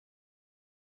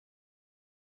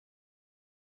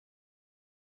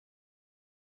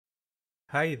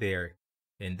Hi there!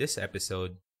 In this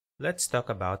episode, let's talk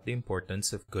about the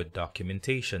importance of good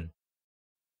documentation.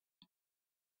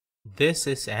 This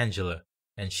is Angela,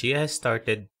 and she has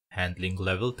started handling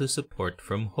Level 2 support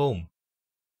from home.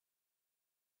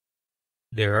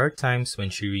 There are times when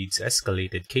she reads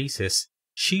escalated cases,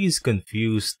 she is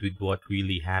confused with what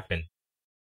really happened.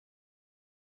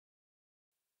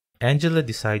 Angela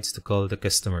decides to call the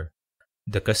customer.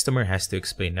 The customer has to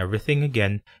explain everything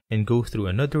again and go through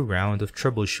another round of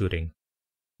troubleshooting.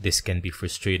 This can be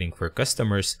frustrating for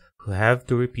customers who have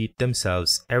to repeat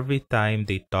themselves every time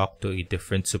they talk to a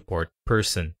different support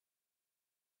person.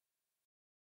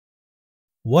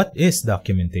 What is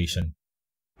documentation?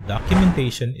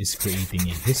 Documentation is creating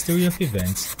a history of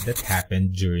events that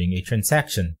happened during a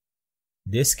transaction.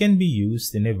 This can be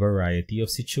used in a variety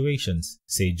of situations,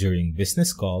 say during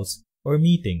business calls or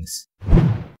meetings.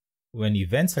 When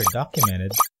events are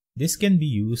documented, this can be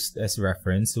used as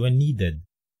reference when needed.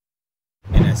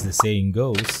 And as the saying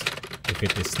goes, if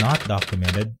it is not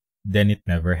documented, then it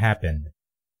never happened.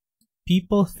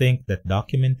 People think that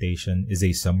documentation is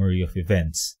a summary of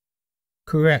events.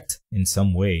 Correct in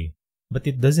some way, but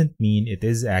it doesn't mean it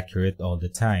is accurate all the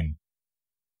time.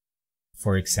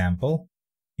 For example,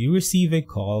 you receive a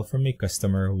call from a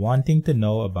customer wanting to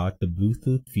know about the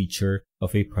Bluetooth feature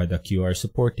of a product you are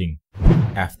supporting.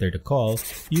 After the call,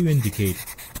 you indicate,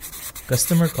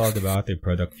 "Customer called about a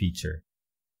product feature.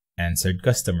 Answered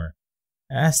customer.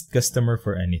 Asked customer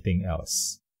for anything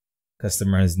else.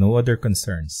 Customer has no other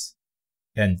concerns."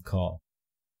 End call.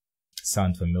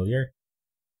 Sound familiar?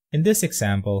 In this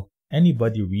example,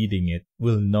 anybody reading it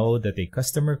will know that a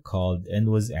customer called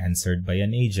and was answered by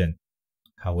an agent.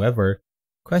 However,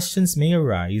 questions may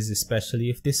arise, especially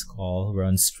if this call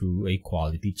runs through a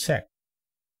quality check.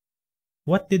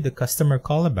 What did the customer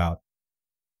call about?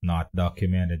 Not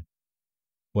documented.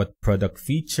 What product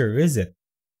feature is it?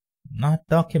 Not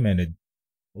documented.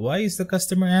 Why is the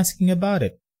customer asking about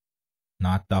it?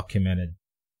 Not documented.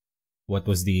 What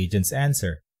was the agent's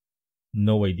answer?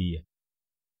 No idea.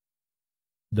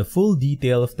 The full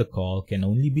detail of the call can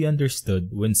only be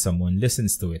understood when someone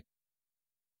listens to it.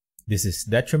 This is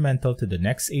detrimental to the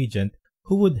next agent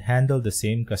who would handle the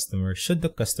same customer should the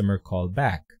customer call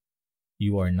back.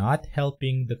 You are not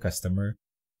helping the customer,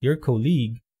 your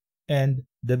colleague, and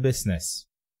the business.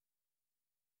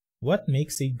 What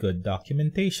makes a good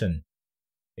documentation?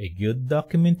 A good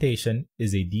documentation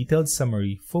is a detailed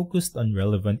summary focused on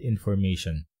relevant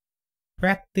information.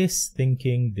 Practice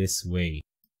thinking this way.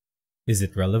 Is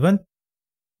it relevant?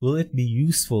 Will it be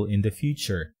useful in the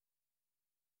future?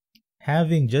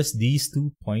 Having just these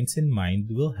 2 points in mind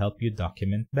will help you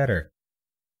document better.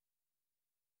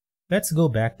 Let's go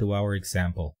back to our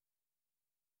example.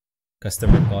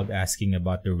 Customer called asking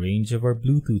about the range of our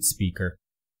Bluetooth speaker.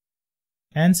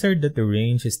 Answered that the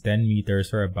range is 10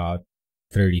 meters or about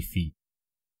 30 feet.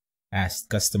 Asked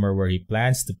customer where he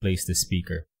plans to place the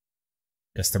speaker.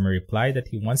 Customer replied that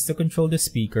he wants to control the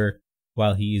speaker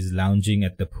while he is lounging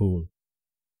at the pool.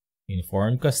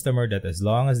 Informed customer that as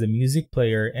long as the music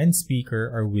player and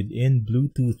speaker are within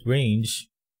Bluetooth range,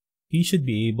 he should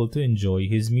be able to enjoy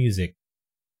his music.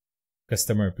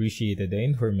 Customer appreciated the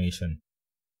information.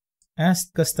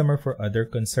 Asked customer for other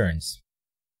concerns.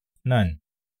 None.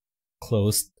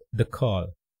 Closed the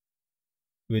call.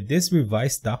 With this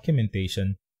revised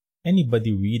documentation,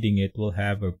 anybody reading it will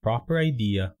have a proper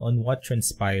idea on what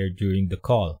transpired during the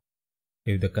call.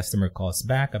 If the customer calls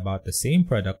back about the same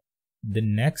product, the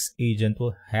next agent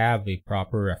will have a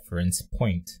proper reference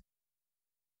point.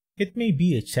 It may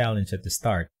be a challenge at the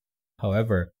start.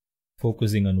 However,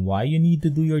 focusing on why you need to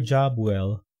do your job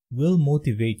well will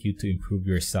motivate you to improve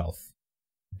yourself.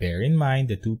 Bear in mind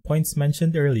the 2 points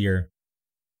mentioned earlier,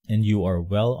 and you are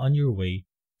well on your way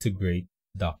to great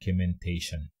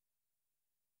documentation.